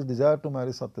express his desire to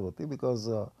marry Satyavati because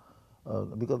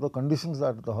the conditions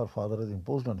that her father has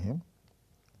imposed on him,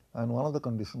 and one of the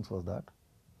conditions was that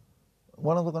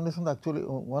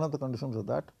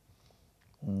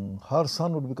her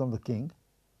son would become the king,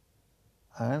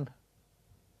 and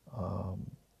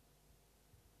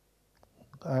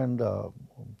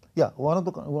one of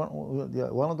the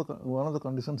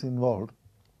conditions involved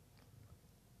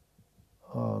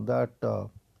that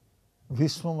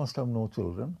Vishnu must have no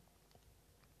children,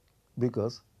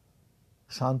 because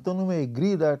Shantanu may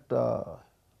agree that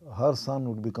her son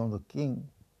would become the king,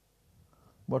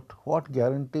 but what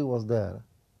guarantee was there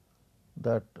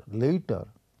that later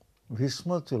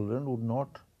Vishnu's children would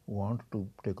not want to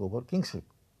take over kingship?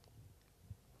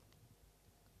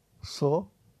 So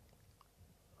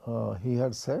he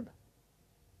had said,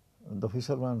 the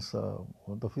fisherman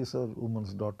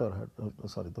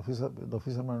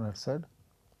had said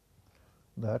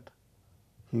that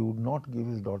he would not give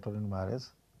his daughter in marriage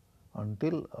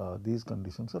until these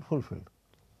conditions are fulfilled.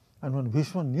 And when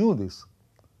Bhishma knew this,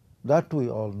 that we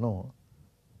all know,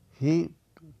 he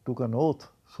took an oath,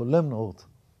 solemn oath,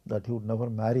 that he would never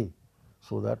marry,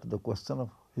 so that the question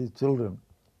of his children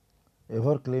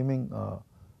ever claiming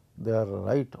their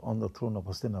right on the throne of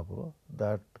Hastinapura,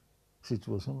 that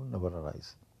situation would never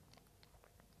arise.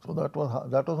 So that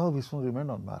was how Vishnu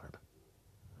remained unmarried.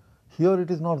 Here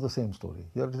it is not the same story.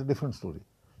 Here it is a different story.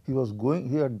 He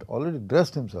had already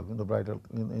dressed himself in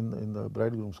the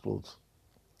bridegroom's clothes.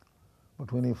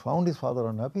 But when he found his father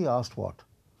unhappy, he asked what.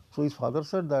 So his father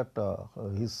said that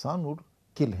his son would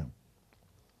kill him.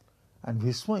 And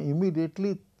Bhishma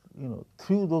immediately,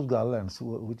 threw those garlands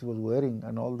which he was wearing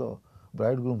and all the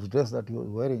bridegroom's dress that he was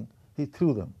wearing, he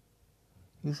threw them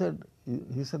he said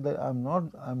that I'm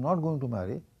not going to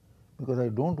marry because I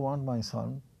don't want my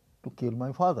son to kill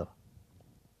my father.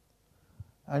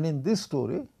 And in this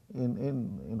story,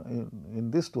 in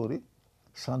this story,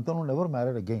 Shantanu never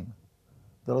married again.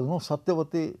 There was no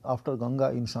Satyavati after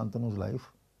Ganga in Shantanu's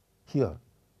life here,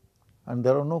 and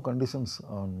there are no conditions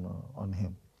on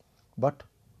him. But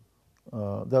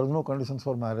there are no conditions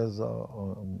for marriage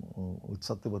with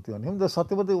Satyavati on him. The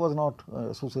Satyavati was not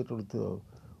associated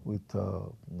with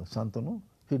Shantanu.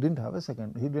 He didn't have a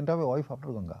second. He didn't have a wife after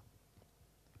Ganga.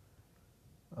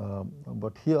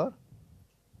 But here,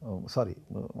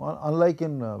 unlike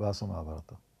in Vyasa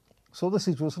Mahabharata. So the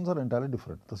situations are entirely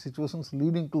different. The situations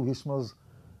leading to Bhishma's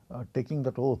taking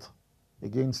that oath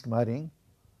against marrying,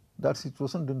 that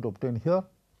situation didn't obtain here,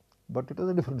 but it was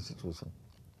a different situation.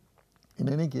 In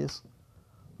any case,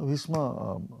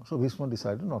 Bhishma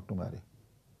decided not to marry.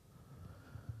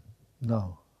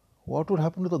 Now, what would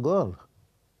happen to the girl?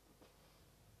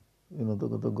 You know,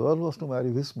 the girl was to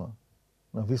marry Bhishma.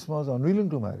 Now, Bhishma was unwilling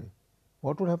to marry.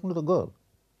 What would happen to the girl?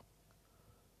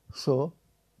 So,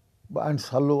 and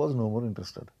Shalva was no more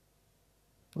interested.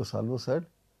 So Shalva said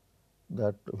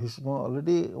that Bhishma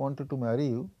already wanted to marry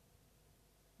you,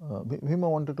 Bhima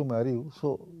wanted to marry you,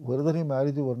 so whether he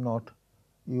marries you or not,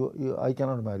 I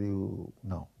cannot marry you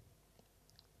now.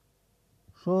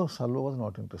 So Shalva was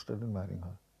not interested in marrying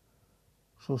her.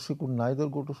 So she could neither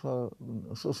go to,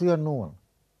 so she had no one.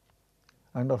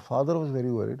 And her father was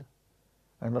very worried,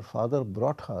 and her father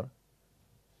brought her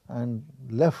and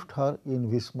left her in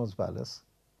Bhishma's palace,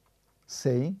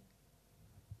 saying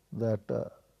that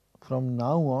from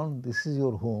now on this is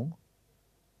your home,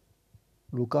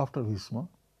 look after Bhishma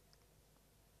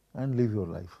and live your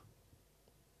life.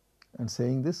 And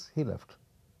saying this, he left.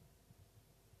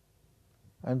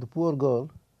 And the poor girl,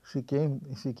 she came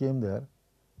there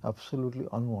absolutely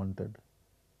unwanted,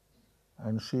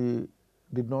 and she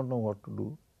did not know what to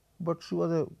do. But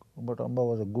Amba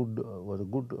was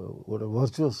a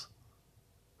virtuous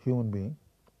human being,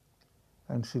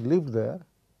 and she lived there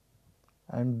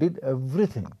and did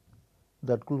everything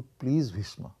that could please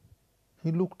Bhishma.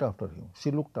 He looked after him,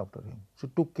 she looked after him, she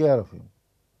took care of him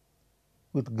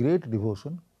with great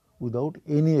devotion, without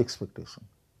any expectation.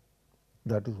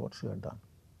 That is what she had done.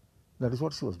 That is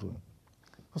what she was doing.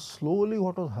 So slowly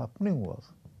what was happening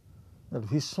was that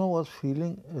Bhishma was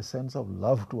feeling a sense of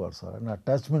love towards her, an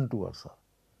attachment towards her.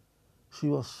 She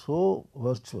was so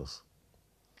virtuous,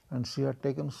 and she had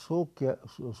taken so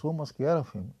much care of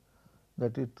him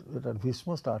that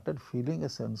Bhishma started feeling a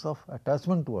sense of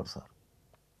attachment towards her.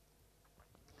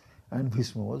 And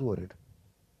Bhishma was worried,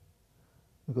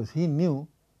 because he knew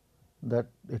that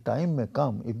a time may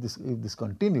come, if this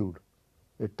continued,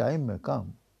 a time may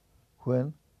come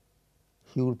when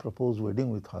he would propose wedding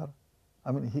with her.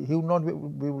 I mean, he would not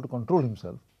be able to control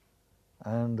himself,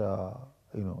 and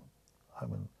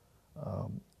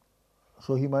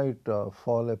so he might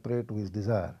fall a prey to his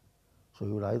desire. So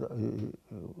he would either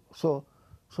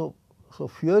so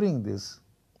fearing this,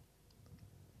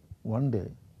 one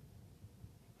day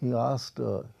he asked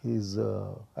his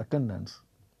attendants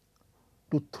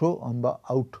to throw Amba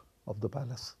out of the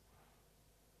palace.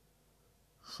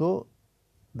 So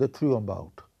they threw Amba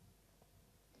out.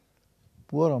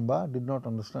 Poor Amba did not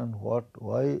understand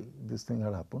why this thing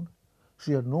had happened.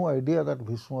 She had no idea that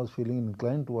Bhishma was feeling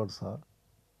inclined towards her,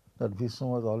 that Bhishma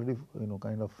was already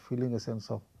kind of feeling a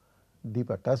sense of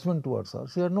deep attachment towards her.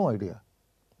 She had no idea.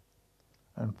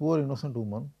 And poor innocent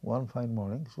woman, one fine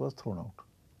morning, she was thrown out,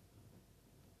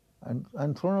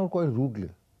 and thrown out quite rudely.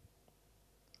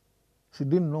 She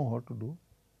didn't know what to do.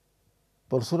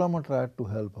 Parshurama tried to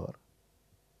help her,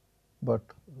 but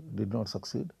did not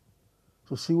succeed.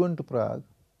 So she went to Prague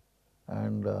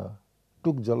and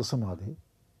took Jal Samadhi,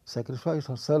 sacrificed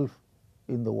herself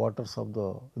in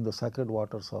the sacred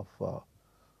waters of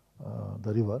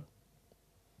the river,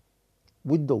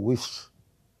 with the wish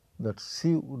that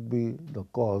she would be the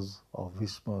cause of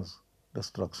Bhishma's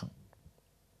destruction.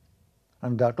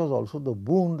 And that was also the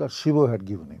boon that Shiva had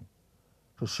given him.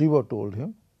 So Shiva told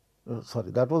him,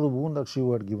 that was the boon that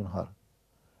Shiva had given her.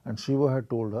 And Shiva had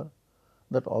told her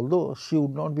that although she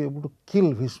would not be able to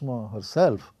kill Bhishma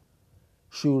herself,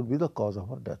 she would be the cause of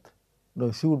her death.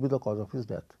 No, she would be the cause of his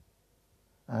death.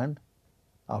 And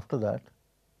after that,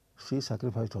 she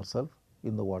sacrificed herself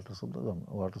in the waters of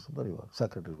the river,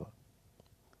 sacred river,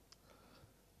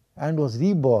 and was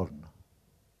reborn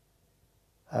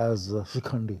as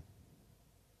Shikhandi.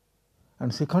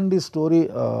 And Shikhandi's story,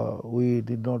 we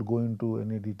did not go into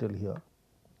any detail here.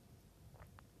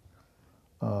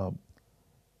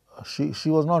 She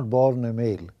was not born a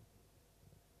male.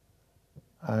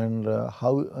 and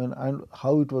how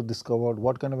it was discovered,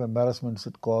 what kind of embarrassments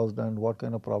it caused, and what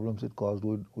kind of problems it caused,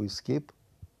 we skip.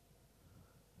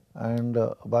 And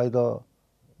by the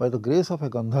grace of a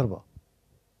Gandharva,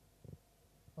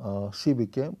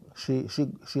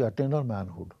 she attained her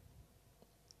manhood.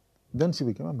 Then she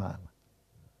became a man.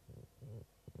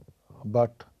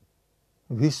 But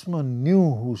Bhishma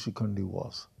knew who Shikhandi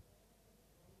was.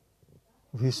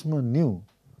 Bhishma knew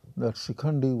that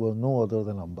Shikhandi was no other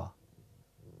than Amba,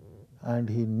 and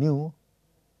he knew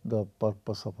the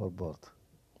purpose of her birth.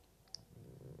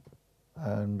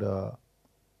 And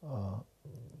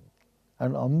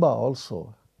Amba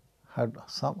also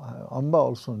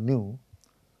knew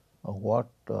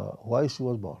why she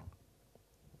was born,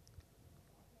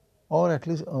 or at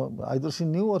least either she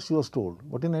knew or she was told.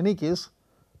 But in any case,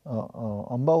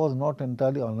 Amba was not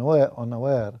entirely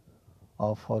unaware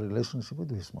of her relationship with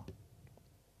Bhishma.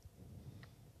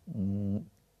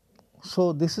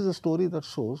 So this is a story that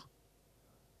shows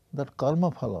that karma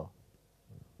phala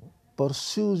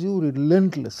pursues you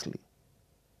relentlessly.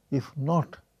 If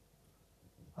not,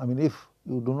 if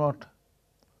you do not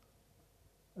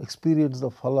experience the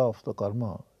phala of the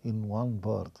karma in one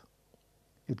birth,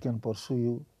 it can pursue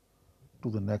you to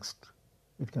the next.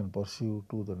 It can pursue you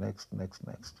to the next.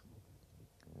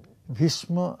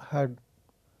 Bhishma had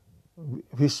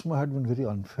been very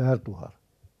unfair to her.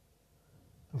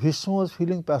 Bhishma was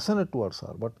feeling passionate towards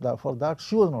her, but for that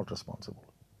she was not responsible.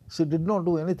 She did not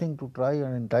do anything to try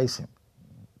and entice him.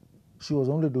 She was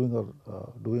only doing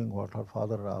what her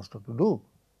father asked her to do.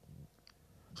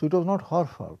 So it was not her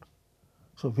fault.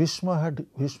 So Bhishma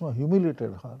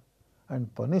humiliated her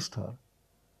and punished her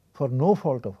for no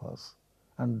fault of hers,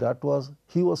 and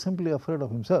he was simply afraid of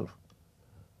himself.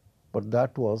 But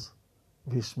that was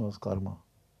Bhishma's karma.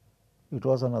 It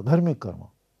was an adharmic karma,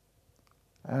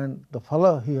 and the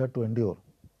phala he had to endure.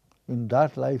 In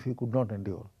that life he could not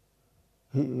endure.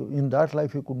 In that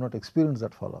life he could not experience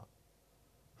that phala.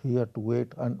 He had to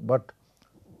wait, but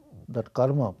that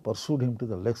karma pursued him to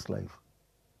the next life,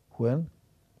 when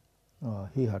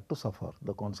he had to suffer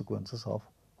the consequences of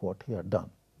what he had done.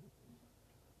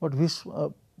 But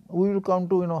Bhishma, we will come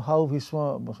to how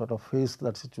Bhishma sort of faced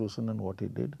that situation and what he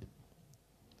did.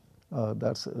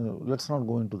 Let's not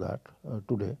go into that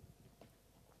today.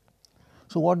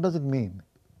 So what does it mean?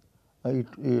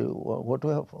 What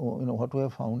we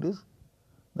have found is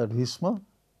that Bhishma.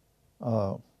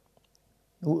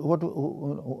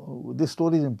 This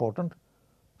story is important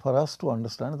for us to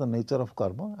understand the nature of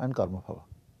karma and karma phala,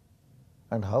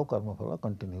 and how karma phala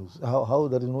continues. How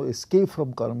there is no escape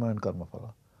from karma and karma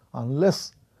phala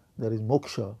unless there is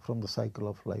moksha from the cycle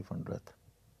of life and death.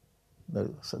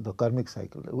 The karmic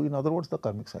cycle. In other words, the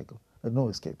karmic cycle. There is no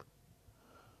escape.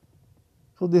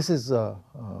 So this is the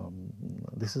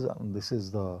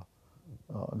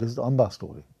Amba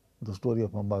story, the story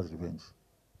of Amba's revenge.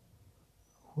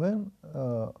 When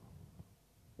a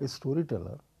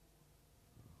storyteller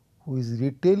who is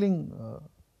retelling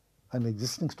an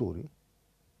existing story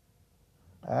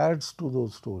adds to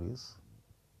those stories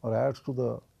or adds to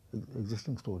the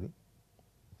existing story,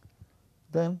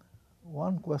 then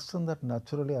one question that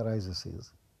naturally arises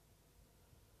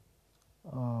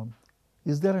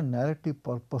is there a narrative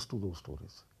purpose to those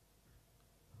stories,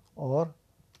 or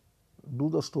do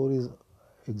the stories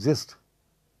exist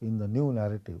in the new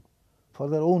narrative for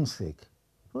their own sake?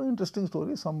 So interesting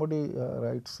stories, somebody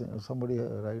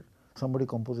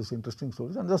composes interesting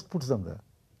stories and just puts them there.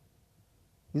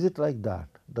 Is it like that?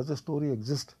 Does a story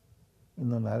exist in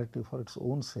the narrative for its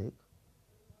own sake,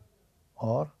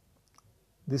 or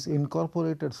this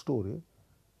incorporated story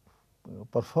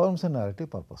performs a narrative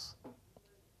purpose?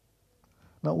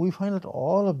 Now we find that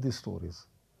all of these stories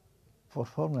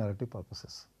perform narrative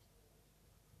purposes,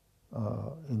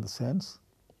 in the sense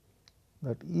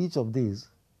that each of these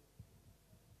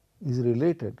is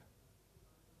related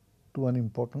to an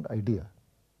important idea.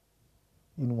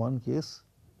 In one case,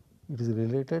 it is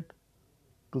related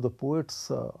to the poet's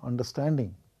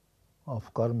understanding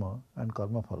of karma and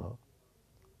karma phala.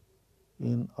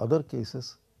 In the other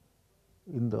cases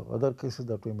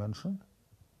that we mentioned,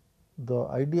 the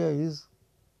idea is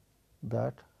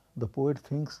that the poet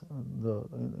thinks,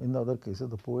 in the other cases,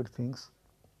 the poet thinks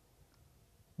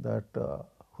that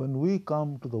when we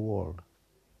come to the world,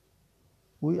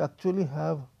 we actually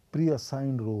have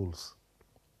pre-assigned roles,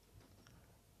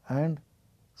 and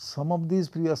some of these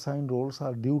pre-assigned roles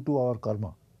are due to our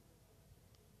karma.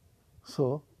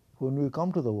 So when we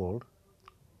come to the world,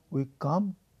 we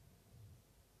come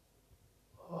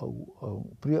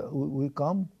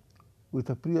with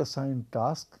a pre-assigned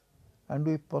task, and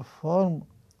we perform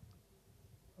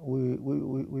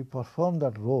we perform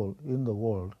that role in the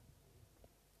world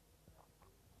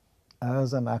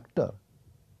as an actor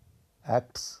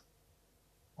acts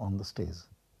on the stage.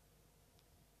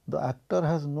 The actor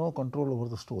has no control over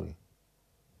the story.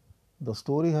 The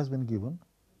story has been given,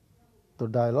 the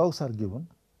dialogues are given,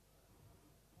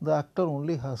 the actor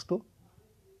only has to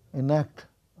enact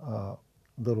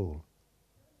the role.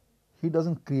 He does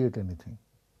not create anything.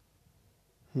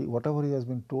 Whatever he has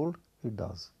been told, he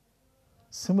does.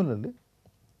 Similarly,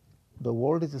 the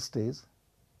world is a stage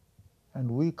and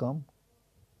we come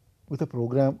with a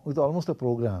program, with almost a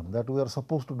program that we are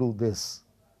supposed to do this,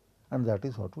 and that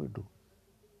is what we do.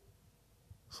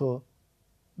 So,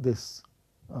 this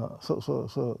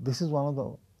this is one of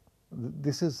the,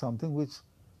 this is something which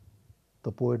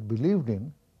the poet believed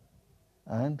in,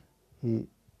 and he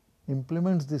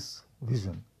implements this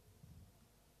vision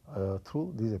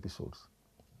through these episodes.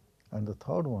 And the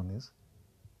third one is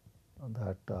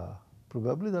that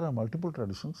probably there are multiple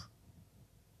traditions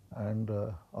and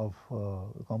of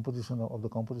the composition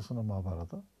of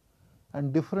Mahabharata,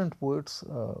 and different poets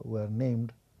were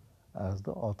named as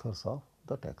the authors of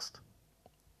the text.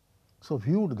 So,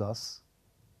 viewed thus,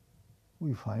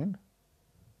 we find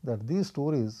that these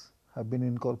stories have been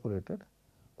incorporated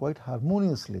quite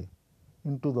harmoniously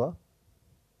into the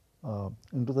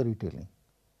retelling.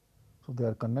 So, they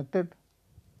are connected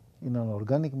in an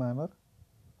organic manner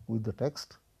with the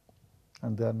text,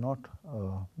 and they are not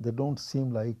they do not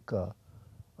seem like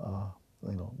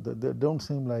they do not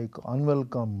seem like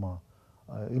unwelcome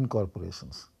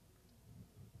incorporations.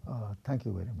 Thank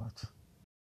you very much.